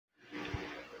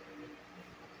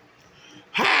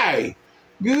Hi,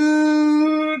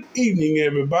 good evening,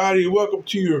 everybody. Welcome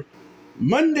to your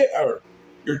Monday, or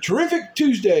your terrific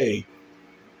Tuesday,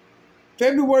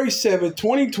 February 7th,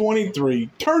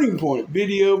 2023, Turning Point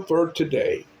video for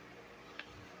today.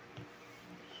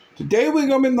 Today we're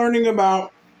going to be learning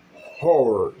about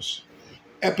horrors,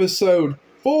 episode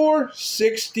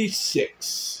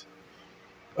 466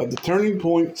 of the Turning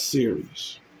Point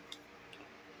series.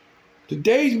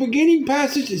 Today's beginning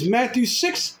passage is Matthew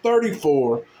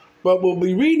 6:34, but we'll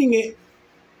be reading it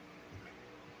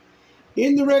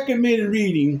in the recommended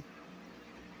reading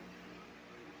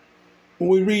when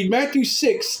we read Matthew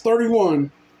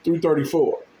 6:31 through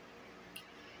 34.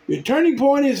 Your turning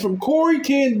point is from Corrie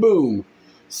ten Boom,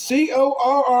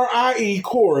 Corrie,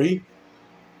 Corrie,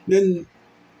 then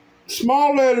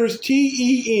small letters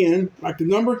T-E-N, like the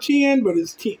number 10, but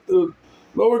it's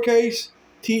lowercase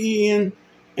T-E-N,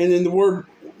 and then the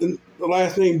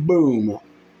last name Boom,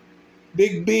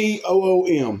 big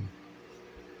B-O-O-M.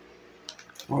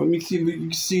 Well, let me see if you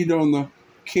can see it on the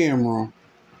camera.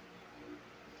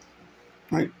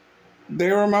 Right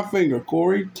there on my finger,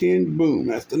 Corrie ten Boom.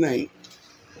 That's the name.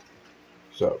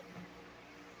 So,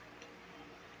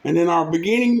 and then our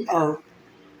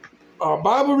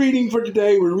Bible reading for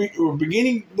today, we're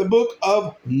beginning the book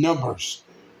of Numbers,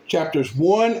 chapters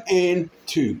 1 and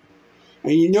 2.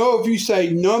 And you know, if you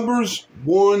say Numbers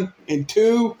 1 and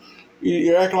 2,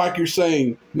 you act like you're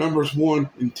saying Numbers 1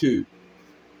 and 2.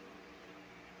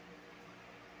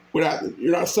 You're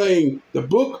not saying the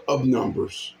book of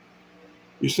Numbers.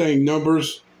 You're saying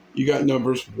Numbers, you got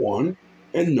Numbers 1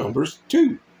 and Numbers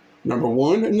 2. Number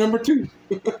 1 and number 2.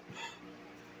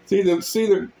 See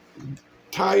the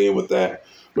tie in with that?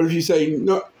 But if you say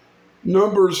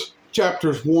Numbers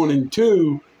chapters 1 and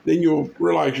 2, then you'll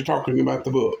realize you're talking about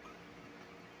the book.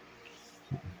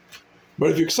 But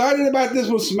if you're excited about this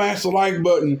one, smash the like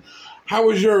button. How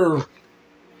was your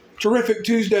terrific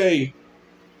Tuesday?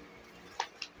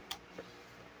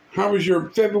 How was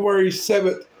your February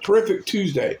 7th terrific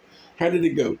Tuesday? How did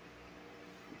it go?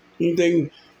 Anything?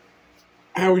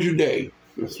 How was your day?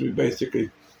 That's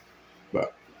basically.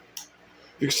 But if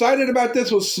you're excited about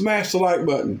this one, smash the like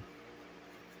button.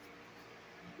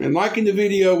 And liking the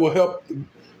video will help the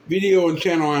video and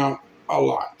channel out a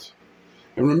lot.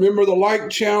 And remember the like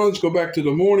challenge, go back to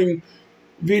the morning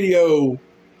video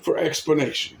for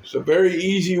explanation. It's a very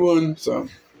easy one. So,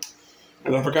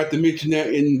 and I forgot to mention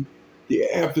that in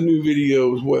the afternoon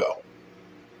video as well.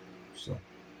 So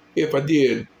if I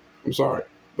did, I'm sorry.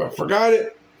 If I forgot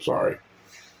it, sorry.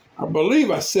 I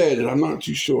believe I said it. I'm not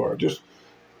too sure. I just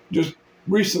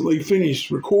recently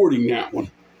finished recording that one.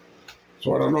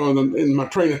 So I don't know in my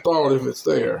train of thought if it's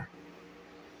there.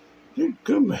 Here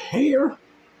come hair.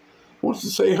 Wants to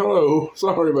say hello.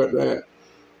 Sorry about that.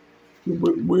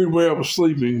 Weird way I was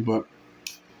sleeping, but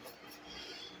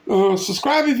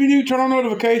subscribe if you're new. Turn on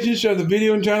notifications. Share the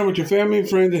video and channel with your family and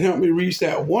friends and help me reach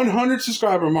that 100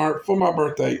 subscriber mark for my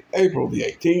birthday, April the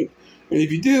 18th. And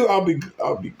if you do, I'll be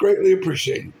greatly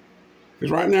appreciated.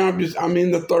 Because right now I'm in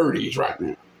the 30s right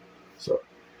now. So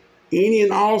any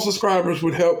and all subscribers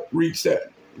would help reach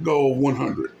that goal of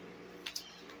 100.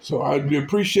 So I'd be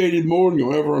appreciated more than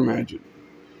you'll ever imagine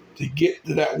to get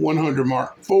to that 100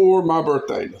 mark for my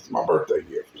birthday. That's my birthday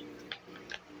gift.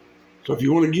 So if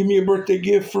you want to give me a birthday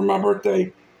gift for my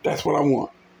birthday, that's what I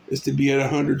want, is to be at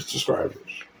 100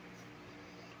 subscribers.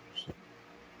 So.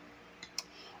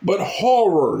 But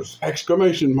horrors,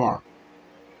 exclamation mark.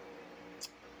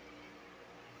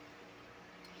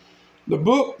 The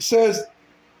book says,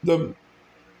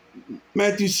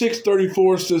 Matthew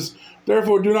 6:34 says,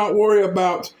 therefore do not worry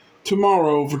about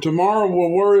tomorrow, for tomorrow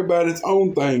will worry about its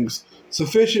own things.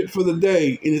 Sufficient for the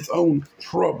day in its own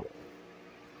trouble.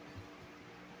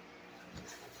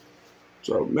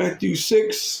 So Matthew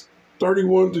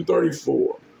 6:31 to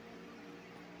 34.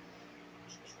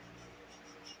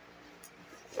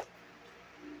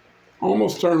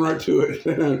 Almost turned right to it.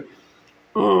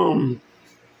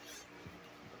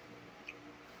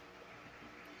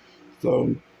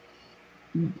 So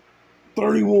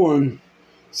 31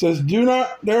 says,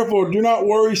 therefore do not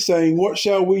worry, saying, what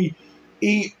shall we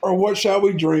eat, or what shall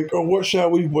we drink, or what shall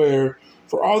we wear?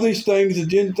 For all these things the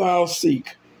Gentiles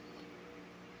seek.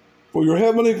 For your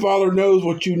heavenly Father knows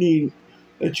what you need,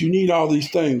 that you need all these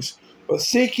things. But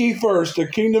seek ye first the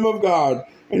kingdom of God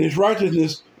and his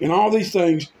righteousness, and all these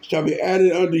things shall be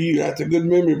added unto you. That's a good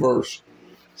memory verse,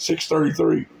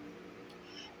 6:33.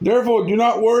 Therefore do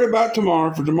not worry about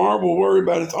tomorrow, for tomorrow will worry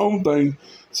about its own thing.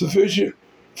 Sufficient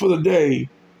for the day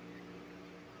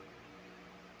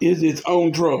is its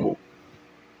own trouble.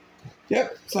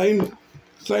 Yep, same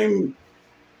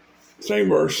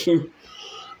verse.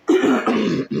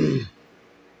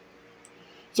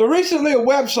 So recently, a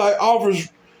website offers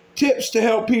tips to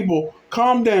help people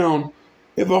calm down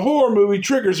if a horror movie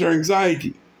triggers their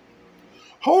anxiety.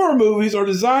 Horror movies are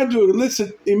designed to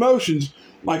elicit emotions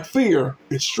like fear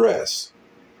and stress,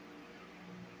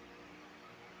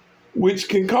 which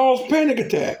can cause panic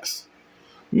attacks.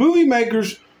 Movie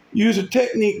makers use a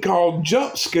technique called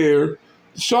jump scare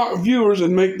to shock viewers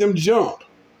and make them jump.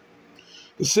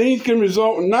 The scenes can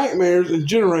result in nightmares and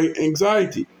generate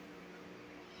anxiety.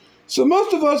 So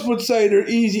most of us would say their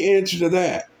easy answer to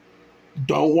that: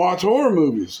 don't watch horror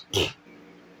movies.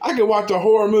 I can watch a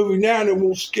horror movie now and it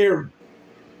won't scare me.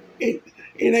 It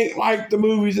ain't like the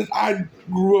movies that I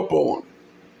grew up on.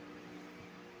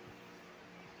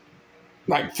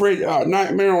 Like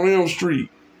Nightmare on Elm Street,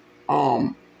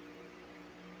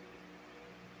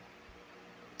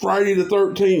 Friday the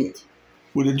 13th,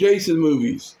 with the Jason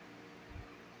movies.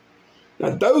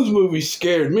 Now those movies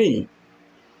scared me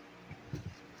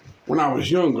when I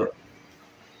was younger,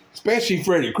 especially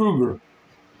Freddy Krueger.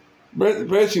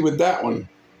 Especially with that one.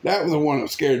 That was the one that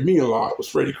scared me a lot, was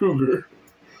Freddy Krueger.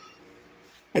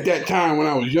 At that time when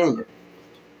I was younger.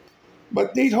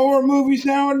 But these horror movies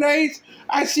nowadays,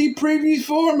 I see previews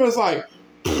for them. It's like,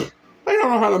 they don't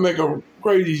know how to make a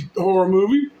crazy horror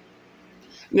movie.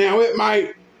 Now, it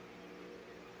might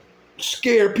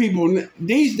scare people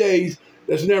these days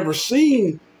that's never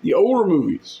seen the older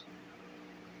movies.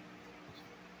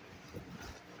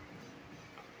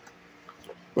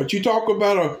 But you talk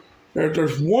about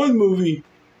there's one movie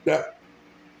that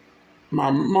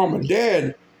my mom and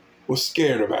dad was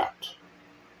scared about.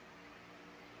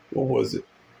 What was it?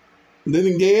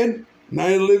 Living Dead?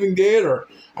 Night of the Living Dead? Or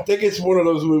I think it's one of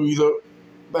those movies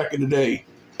back in the day.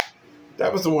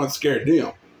 That was the one that scared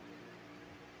them.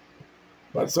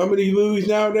 But some of these movies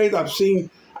nowadays, I've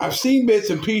seen bits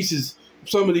and pieces of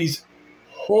some of these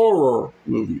horror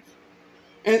movies.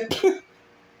 And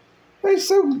they're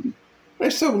so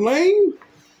lame.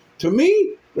 To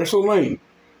me, they're so lame.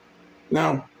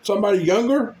 Now, somebody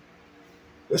younger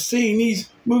that's seeing these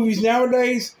movies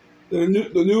nowadays, the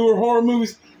newer horror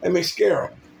movies, they may scare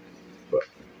them. But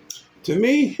to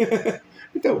me,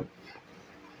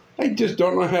 they just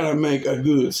don't know how to make a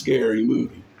good, scary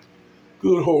movie.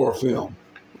 Good horror film.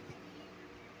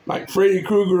 Like Freddy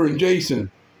Krueger and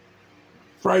Jason,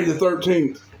 Friday the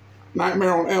 13th,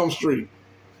 Nightmare on Elm Street.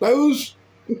 Those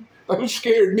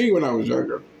scared me when I was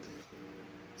younger.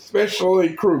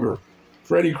 Especially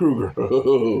Freddy Krueger.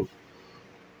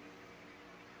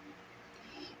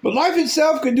 But life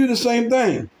itself can do the same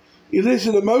thing.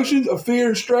 Elicit emotions of fear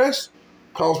and stress,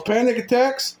 cause panic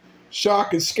attacks,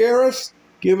 shock and scare us,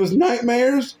 give us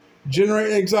nightmares,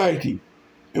 generate anxiety.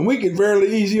 And we can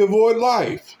very easily avoid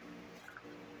life.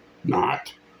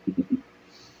 Not.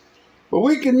 But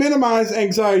we can minimize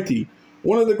anxiety.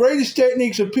 One of the greatest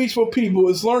techniques of peaceful people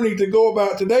is learning to go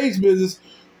about today's business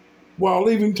while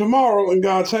leaving tomorrow in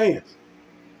God's hands.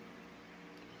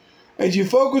 As you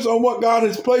focus on what God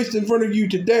has placed in front of you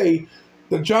today,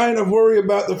 the giant of worry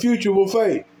about the future will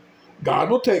fade.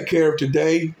 God will take care of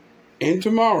today and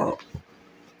tomorrow.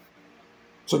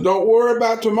 So don't worry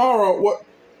about tomorrow, what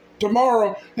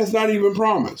tomorrow has not even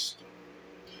promised.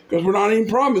 Because we're not even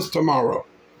promised tomorrow.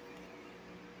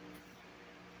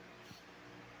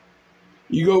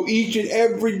 You go each and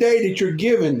every day that you're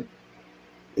given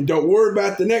and don't worry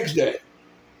about the next day.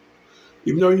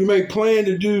 Even though you may plan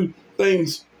to do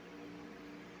things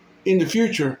in the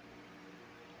future,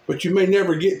 but you may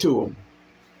never get to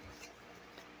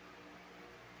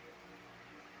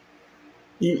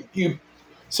them.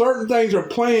 Certain things are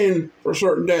planned for a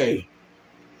certain day.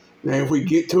 Now, if we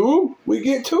get to them, we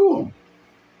get to them.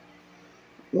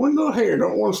 One little hair,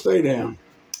 don't want to stay down.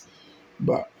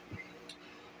 But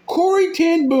Corey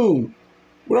Ten Boom,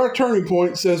 with our Turning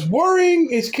Point, says,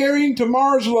 worrying is carrying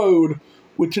tomorrow's load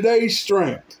with today's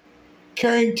strength,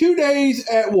 carrying 2 days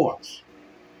at once.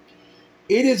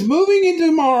 It is moving into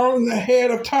tomorrow in the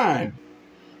head of time.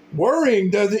 Worrying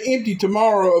doesn't empty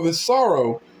tomorrow of its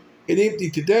sorrow. It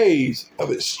empties today's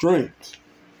of its strength.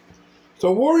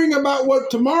 So worrying about what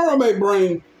tomorrow may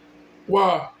bring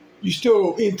while you're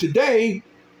still in today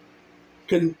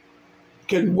can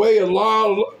weigh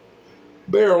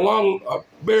bear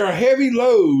a heavy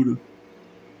load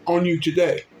on you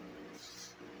today.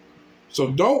 So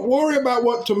don't worry about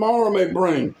what tomorrow may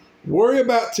bring. Worry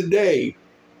about today.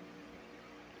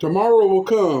 Tomorrow will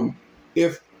come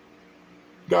if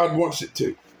God wants it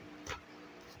to.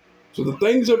 So the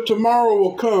things of tomorrow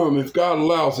will come if God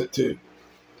allows it to.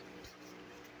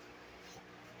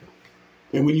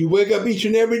 And when you wake up each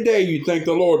and every day, you thank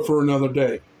the Lord for another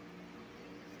day.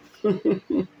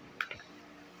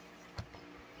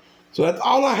 So that's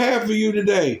all I have for you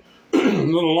today. A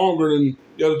little longer than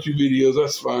the other two videos.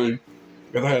 That's fine.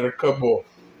 Because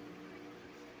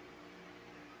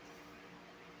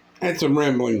I had some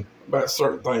rambling about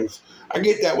certain things. I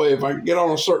get that way. If I get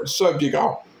on a certain subject,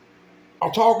 I'll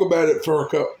talk about it for a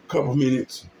couple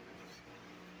minutes.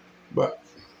 But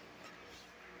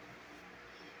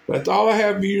that's all I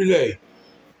have for you today.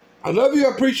 I love you.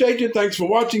 I appreciate you. Thanks for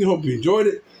watching. Hope you enjoyed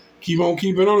it. Keep on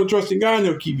keeping on and trusting God, and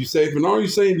He'll keep you safe in all you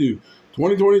say and do.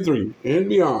 2023 and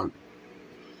beyond.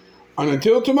 And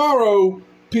until tomorrow,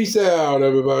 peace out,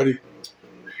 everybody.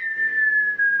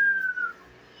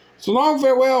 So long,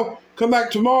 farewell. Come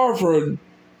back tomorrow for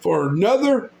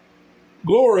another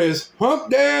glorious Hump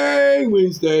Day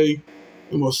Wednesday,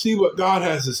 and we'll see what God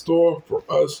has in store for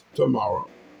us tomorrow,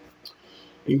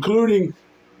 including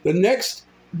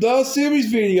the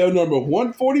series video number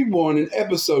 141 in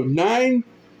episode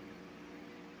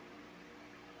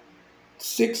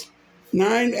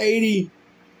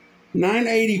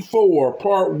 984,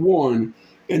 part 1,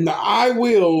 in the I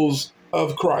Wills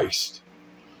of Christ,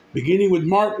 beginning with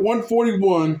Mark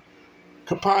 141,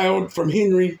 compiled from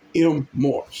Henry M.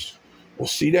 Morse. We'll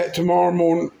see that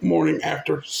tomorrow morning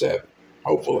after 7,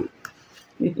 hopefully.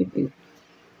 And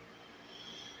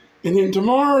then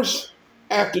tomorrow's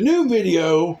afternoon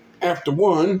video, after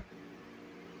 1,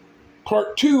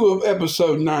 part 2 of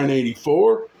episode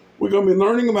 984, we're going to be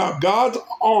learning about God's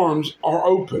arms are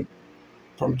open,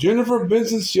 from Jennifer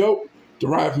Benson Shope,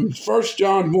 derived from 1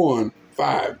 John 1,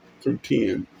 5 through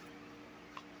 10.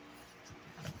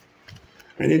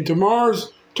 And in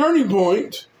tomorrow's Turning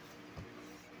Point,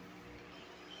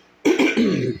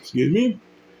 excuse me,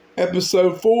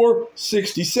 episode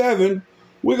 467,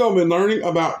 we're going to be learning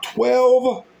about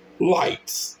 12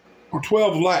 lights, or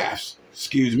 12 laughs,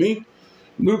 excuse me.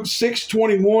 Luke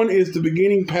 6:21 is the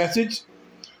beginning passage,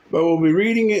 but we'll be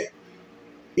reading it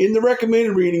in the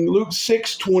recommended reading, Luke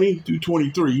 6:20 through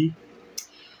 23.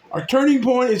 Our turning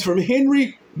point is from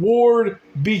Henry Ward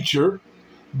Beecher,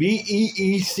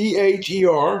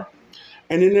 Beecher,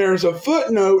 and then there's a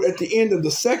footnote at the end of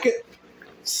the second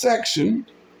section,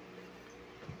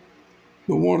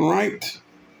 the one right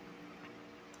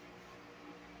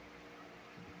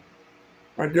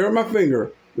there on my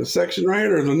finger, the section right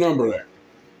here, there's a number there.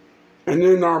 And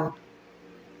then our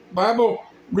Bible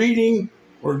reading,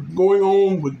 we're going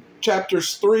on with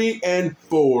chapters 3 and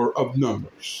 4 of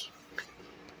Numbers.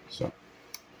 So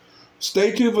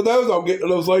stay tuned for those. I'll get to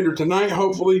those later tonight,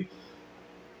 hopefully.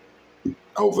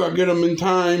 Hopefully I'll get them in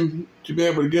time to be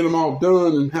able to get them all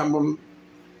done and have them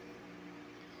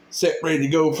set, ready to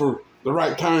go for the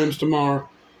right times tomorrow.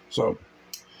 So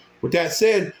with that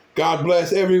said, God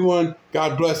bless everyone.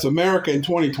 God bless America in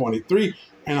 2023.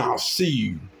 And I'll see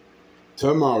you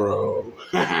tomorrow.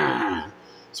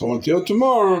 So until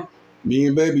tomorrow, me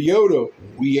and Baby Yoda,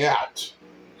 we out.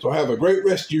 So have a great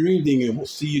rest of your evening, and we'll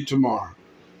see you tomorrow.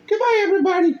 Goodbye,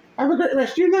 everybody. Have a great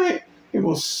rest of your night, and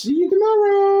we'll see you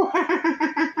tomorrow.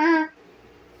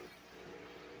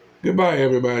 Goodbye,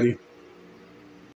 everybody.